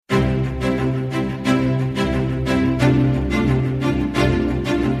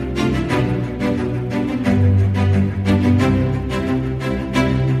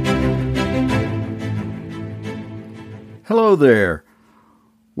Hello there.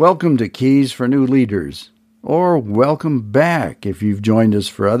 Welcome to Keys for New Leaders, or welcome back if you've joined us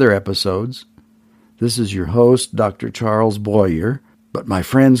for other episodes. This is your host, Dr. Charles Boyer, but my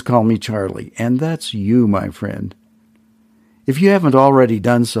friends call me Charlie, and that's you, my friend. If you haven't already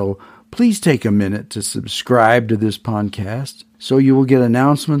done so, please take a minute to subscribe to this podcast so you will get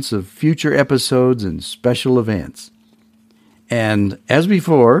announcements of future episodes and special events. And as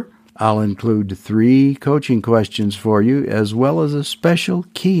before, I'll include 3 coaching questions for you, as well as a special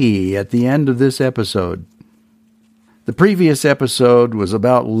key at the end of this episode. The previous episode was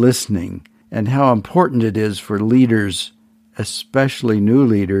about listening and how important it is for leaders, especially new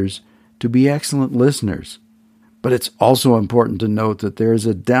leaders, to be excellent listeners. But it's also important to note that there is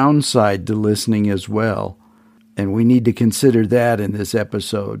a downside to listening as well, and we need to consider that in this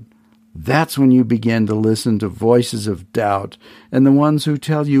episode. That's when you begin to listen to voices of doubt and the ones who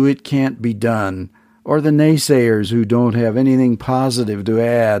tell you it can't be done, or the naysayers who don't have anything positive to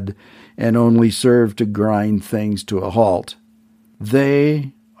add and only serve to grind things to a halt.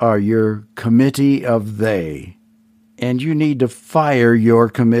 They are your committee of they, and you need to fire your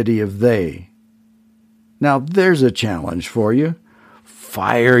committee of they. Now there's a challenge for you.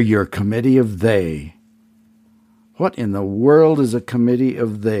 Fire your committee of they. What in the world is a committee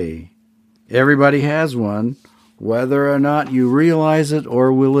of they? Everybody has one, whether or not you realize it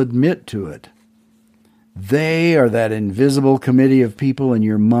or will admit to it. They are that invisible committee of people in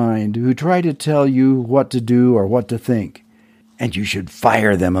your mind who try to tell you what to do or what to think, and you should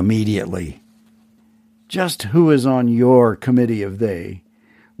fire them immediately. Just who is on your committee of they?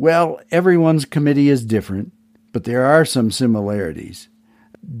 Well, everyone's committee is different, but there are some similarities.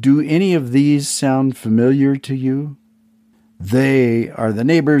 Do any of these sound familiar to you? They are the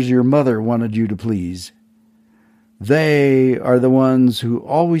neighbors your mother wanted you to please. They are the ones who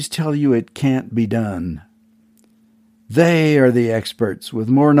always tell you it can't be done. They are the experts with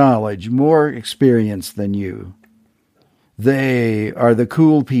more knowledge, more experience than you. They are the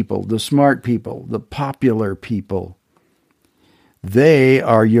cool people, the smart people, the popular people. They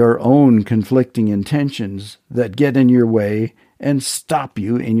are your own conflicting intentions that get in your way and stop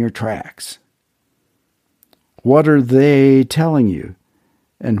you in your tracks. What are they telling you,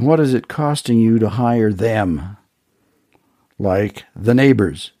 and what is it costing you to hire them? Like the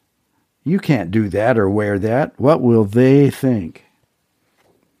neighbors. You can't do that or wear that. What will they think?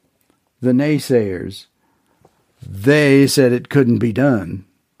 The naysayers. They said it couldn't be done,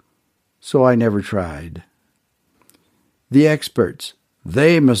 so I never tried. The experts.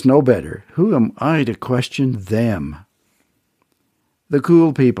 They must know better. Who am I to question them? The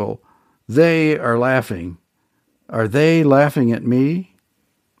cool people. They are laughing. Are they laughing at me?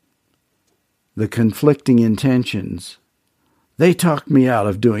 The conflicting intentions. They talked me out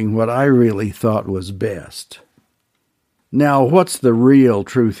of doing what I really thought was best. Now, what's the real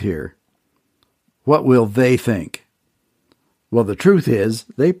truth here? What will they think? Well, the truth is,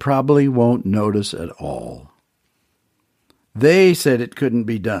 they probably won't notice at all. They said it couldn't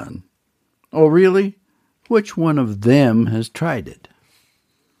be done. Oh, really? Which one of them has tried it?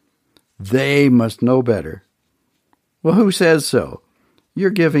 They must know better. Well, who says so? You're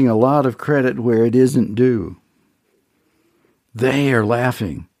giving a lot of credit where it isn't due. They are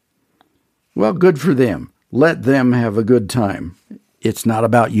laughing. Well, good for them. Let them have a good time. It's not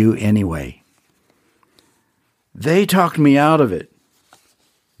about you anyway. They talked me out of it.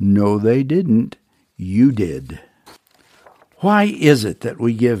 No, they didn't. You did. Why is it that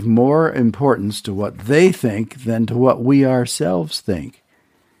we give more importance to what they think than to what we ourselves think?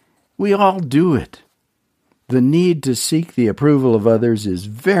 We all do it. The need to seek the approval of others is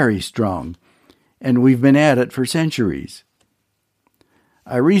very strong, and we've been at it for centuries.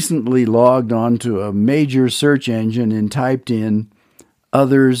 I recently logged on to a major search engine and typed in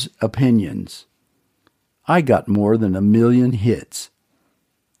others' opinions. I got more than 1 million hits.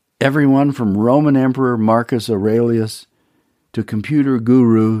 Everyone from Roman Emperor Marcus Aurelius to computer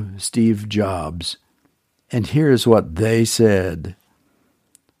guru Steve Jobs. And here's what they said.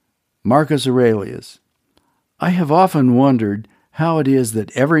 Marcus Aurelius. I have often wondered how it is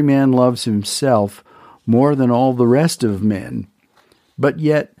that every man loves himself more than all the rest of men, but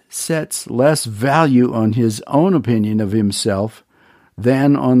yet sets less value on his own opinion of himself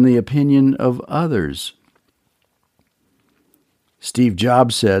than on the opinion of others. Steve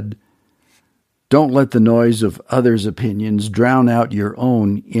Jobs said, "Don't let the noise of others' opinions drown out your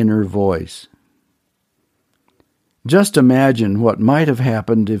own inner voice." Just imagine what might have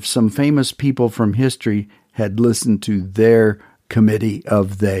happened if some famous people from history had listened to their committee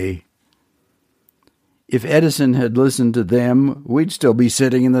of they. If Edison had listened to them, we'd still be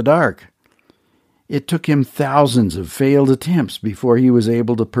sitting in the dark. It took him thousands of failed attempts before he was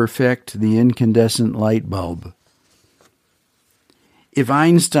able to perfect the incandescent light bulb. If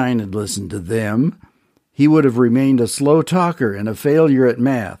Einstein had listened to them, he would have remained a slow talker and a failure at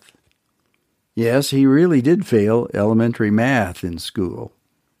math. Yes, he really did fail elementary math in school.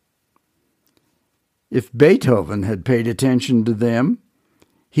 If Beethoven had paid attention to them,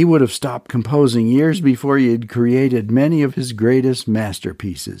 he would have stopped composing years before he had created many of his greatest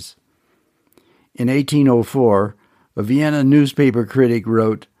masterpieces. In 1804, a Vienna newspaper critic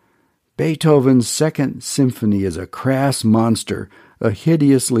wrote, "Beethoven's Second Symphony is a crass monster, a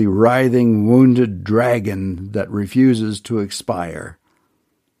hideously writhing, wounded dragon that refuses to expire."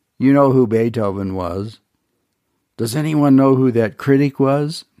 You know who Beethoven was. Does anyone know who that critic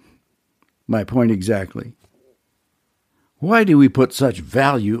was? My point exactly. Why do we put such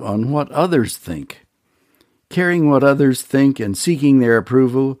value on what others think? Caring what others think and seeking their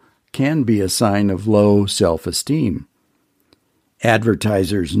approval can be a sign of low self-esteem.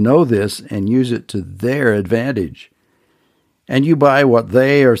 Advertisers know this and use it to their advantage. And you buy what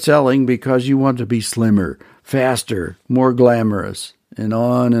they are selling because you want to be slimmer, faster, more glamorous, and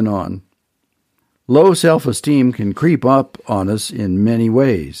on and on. Low self-esteem can creep up on us in many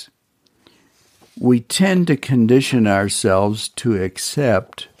ways. We tend to condition ourselves to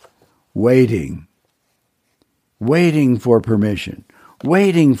accept waiting for permission,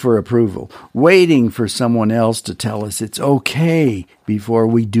 waiting for approval, waiting for someone else to tell us it's okay before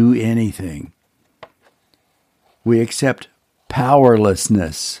we do anything. We accept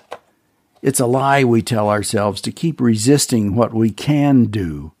powerlessness. It's a lie we tell ourselves to keep resisting what we can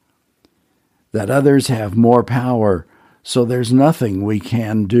do, that others have more power, so there's nothing we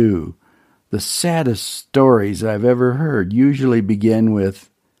can do. The saddest stories I've ever heard usually begin with,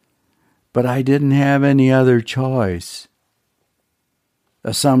 "But I didn't have any other choice."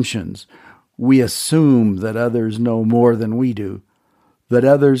 Assumptions. We assume that others know more than we do, that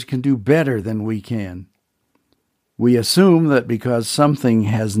others can do better than we can. We assume that because something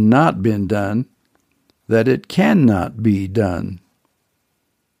has not been done, that it cannot be done.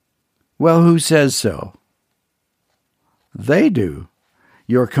 Well, who says so? They do.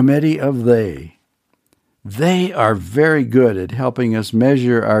 Your committee of they. They are very good at helping us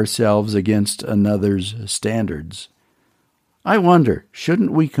measure ourselves against another's standards. I wonder,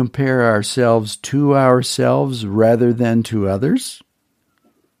 shouldn't we compare ourselves to ourselves rather than to others?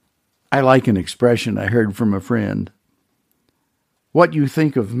 I like an expression I heard from a friend. What you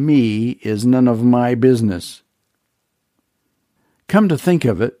think of me is none of my business. Come to think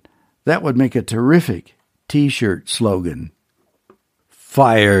of it, that would make a terrific T-shirt slogan.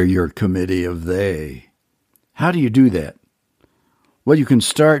 Fire your committee of they. How do you do that? Well, you can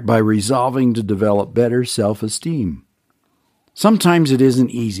start by resolving to develop better self-esteem. Sometimes it isn't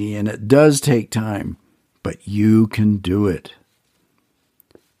easy and it does take time, but you can do it.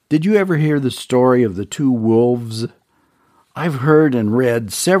 Did you ever hear the story of the two wolves? I've heard and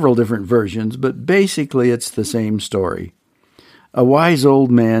read several different versions, but basically it's the same story. A wise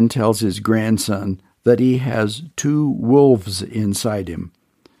old man tells his grandson that he has two wolves inside him.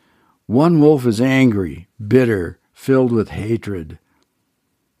 One wolf is angry, bitter, filled with hatred.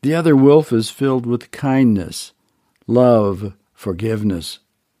 The other wolf is filled with kindness, love, forgiveness.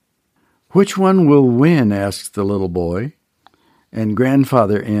 Which one will win? Asks the little boy. And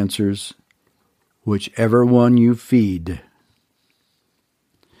grandfather answers, whichever one you feed.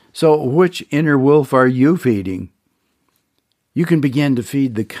 So which inner wolf are you feeding? You can begin to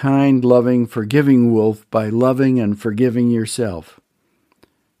feed the kind, loving, forgiving wolf by loving and forgiving yourself.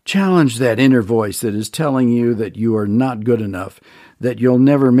 Challenge that inner voice that is telling you that you are not good enough, that you'll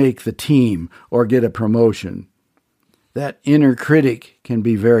never make the team or get a promotion. That inner critic can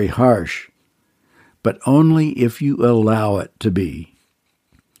be very harsh, but only if you allow it to be.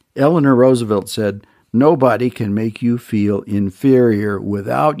 Eleanor Roosevelt said, "Nobody can make you feel inferior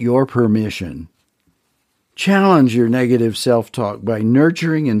without your permission." Challenge your negative self-talk by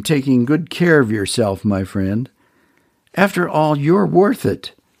nurturing and taking good care of yourself, my friend. After all, you're worth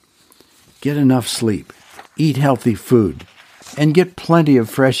it. Get enough sleep, eat healthy food, and get plenty of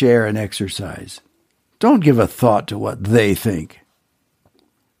fresh air and exercise. Don't give a thought to what they think.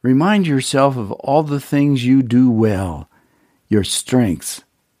 Remind yourself of all the things you do well, your strengths,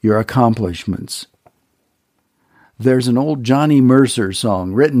 your accomplishments. There's an old Johnny Mercer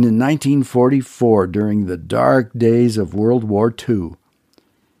song written in 1944 during the dark days of World War II.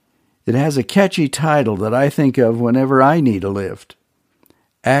 It has a catchy title that I think of whenever I need a lift.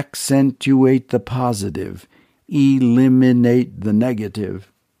 Accentuate the positive, eliminate the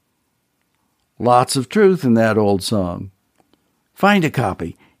negative. Lots of truth in that old song. Find a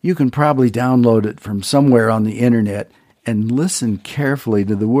copy, You can probably download it from somewhere on the internet and listen carefully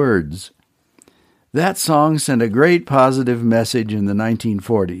to the words. That song sent a great positive message in the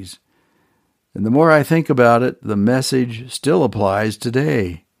 1940s. And the more I think about it, the message still applies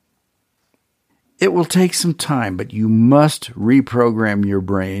today. It will take some time, but you must reprogram your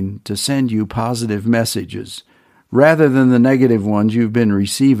brain to send you positive messages rather than the negative ones you've been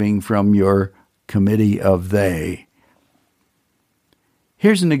receiving from your committee of they.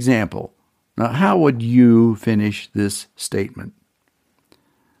 Here's an example. Now, how would you finish this statement?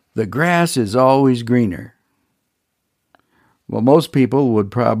 The grass is always greener. Well, most people would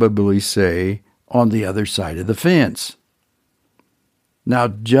probably say, on the other side of the fence. Now,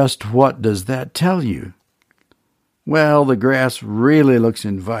 just what does that tell you? Well, the grass really looks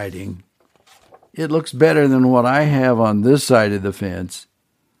inviting. It looks better than what I have on this side of the fence,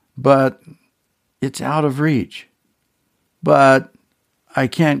 but it's out of reach. But I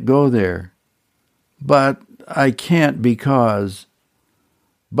can't go there. But I can't because.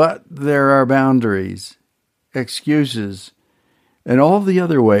 But there are boundaries, excuses, and all the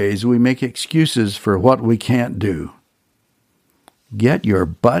other ways we make excuses for what we can't do. Get your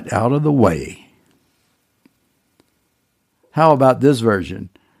butt out of the way. How about this version?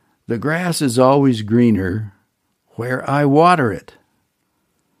 The grass is always greener where I water it.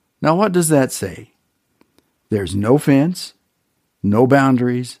 Now, what does that say? There's no fence, no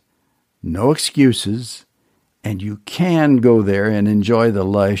boundaries, no excuses, and you can go there and enjoy the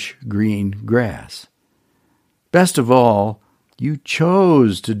lush green grass. Best of all, you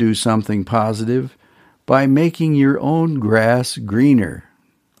chose to do something positive by making your own grass greener.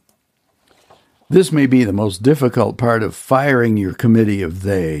 This may be the most difficult part of firing your committee of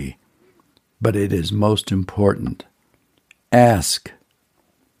they, but it is most important. Ask.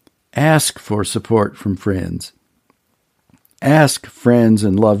 Ask for support from friends. Ask friends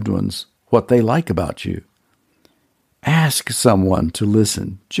and loved ones what they like about you. Ask someone to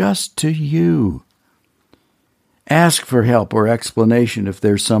listen just to you. Ask for help or explanation if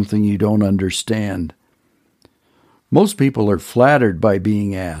there's something you don't understand. Most people are flattered by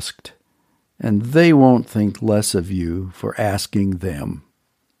being asked, and they won't think less of you for asking them.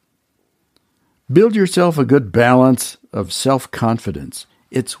 Build yourself a good balance of self-confidence.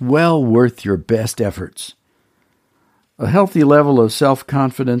 It's well worth your best efforts. A healthy level of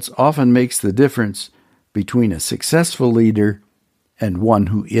self-confidence often makes the difference between a successful leader and one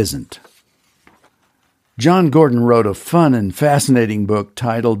who isn't. John Gordon wrote a fun and fascinating book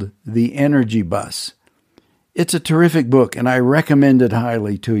titled The Energy Bus. It's a terrific book, and I recommend it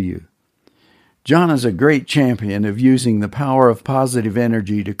highly to you. John is a great champion of using the power of positive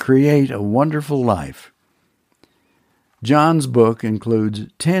energy to create a wonderful life. John's book includes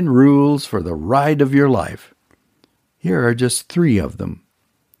 10 rules for the ride of your life. Here are just 3 of them.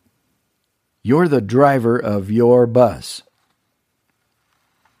 You're the driver of your bus.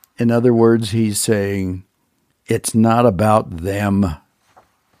 In other words, he's saying, it's not about them.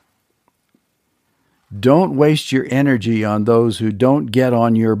 Don't waste your energy on those who don't get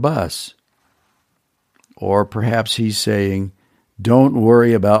on your bus. Or perhaps he's saying, don't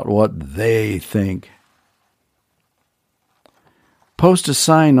worry about what they think. Post a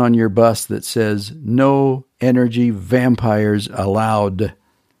sign on your bus that says, no energy vampires allowed.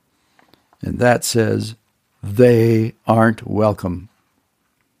 And that says, they aren't welcome.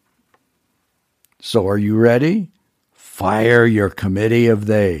 So are you ready? Fire your committee of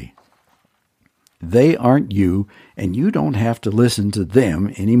they. They aren't you, and you don't have to listen to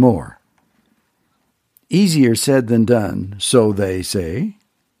them anymore. Easier said than done, so they say.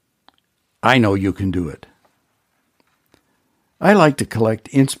 I know you can do it. I like to collect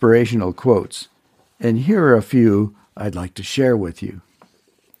inspirational quotes, and here are a few I'd like to share with you.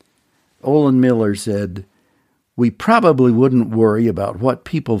 Olin Miller said, we probably wouldn't worry about what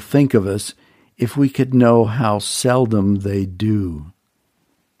people think of us if we could know how seldom they do.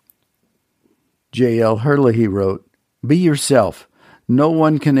 J.L. Herlihy wrote, be yourself. No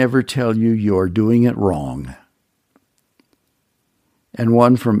one can ever tell you you're doing it wrong. And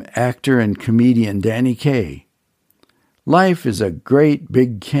one from actor and comedian Danny Kaye. Life is a great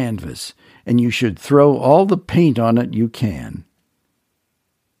big canvas, and you should throw all the paint on it you can.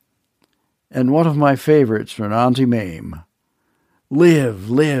 And one of my favorites from Auntie Mame. Live,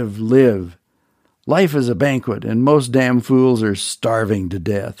 live, live. Life is a banquet, and most damn fools are starving to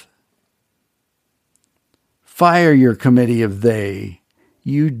death. Fire your committee of they.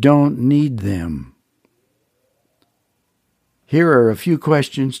 You don't need them. Here are a few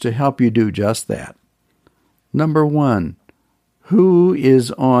questions to help you do just that. Number 1, who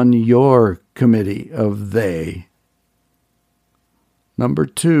is on your committee of they? Number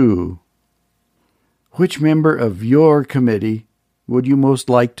 2, which member of your committee would you most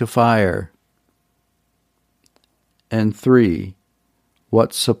like to fire? And 3,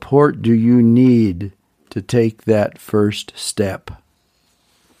 what support do you need to take that first step?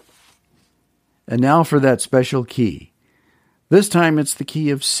 And now for that special key. This time it's the key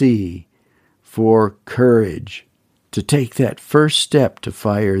of C for courage, to take that first step to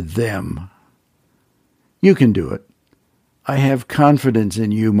fire them. You can do it. I have confidence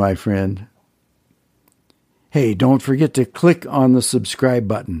in you, my friend. Hey, don't forget to click on the subscribe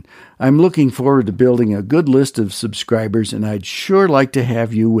button. I'm looking forward to building a good list of subscribers, and I'd sure like to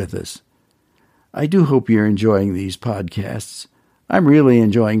have you with us. I do hope you're enjoying these podcasts. I'm really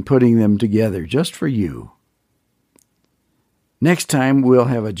enjoying putting them together just for you. Next time, we'll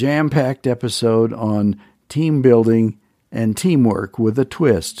have a jam-packed episode on team building and teamwork with a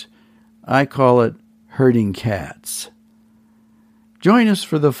twist. I call it herding cats. Join us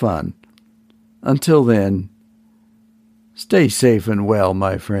for the fun. Until then, stay safe and well,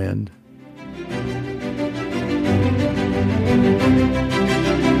 my friend.